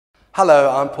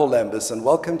Hello, I'm Paul Lambis and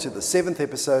welcome to the 7th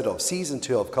episode of Season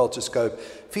 2 of Culturescope,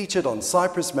 featured on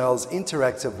Cyprus Mail's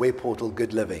interactive web portal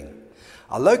Good Living.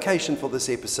 Our location for this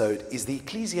episode is the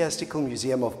Ecclesiastical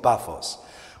Museum of Pafos,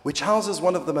 which houses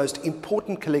one of the most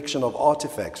important collection of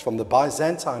artifacts from the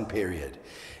Byzantine period,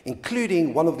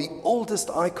 including one of the oldest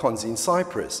icons in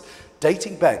Cyprus,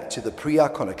 dating back to the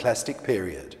pre-iconoclastic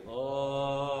period.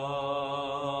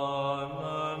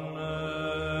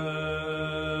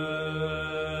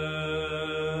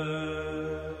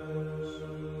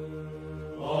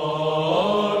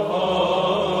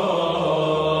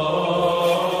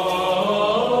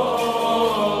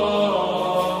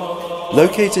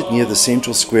 Located near the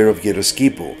central square of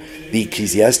Geroskipou, the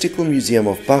Ecclesiastical Museum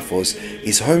of Pafos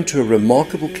is home to a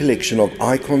remarkable collection of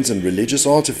icons and religious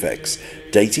artifacts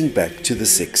dating back to the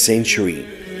 6th century.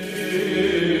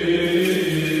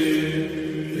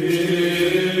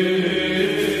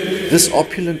 This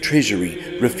opulent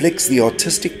treasury reflects the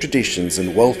artistic traditions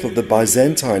and wealth of the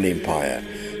Byzantine Empire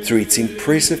through its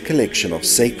impressive collection of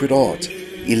sacred art,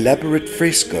 elaborate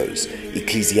frescoes,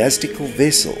 ecclesiastical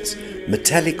vessels,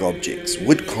 metallic objects,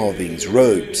 wood carvings,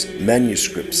 robes,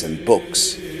 manuscripts and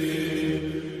books.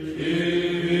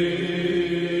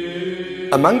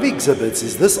 Among the exhibits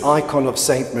is this icon of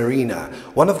Saint Marina,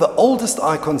 one of the oldest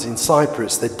icons in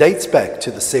Cyprus that dates back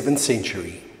to the 7th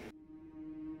century.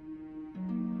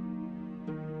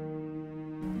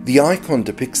 The icon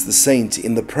depicts the saint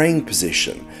in the praying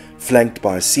position, flanked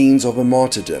by scenes of a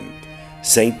martyrdom.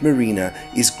 Saint Marina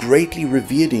is greatly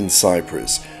revered in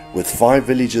Cyprus, with 5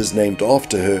 villages named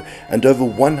after her and over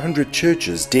 100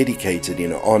 churches dedicated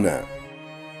in her honor.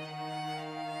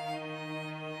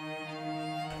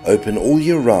 Open all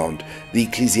year round, the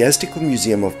Ecclesiastical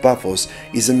Museum of Pafos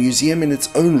is a museum in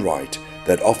its own right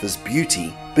that offers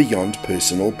beauty beyond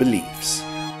personal beliefs.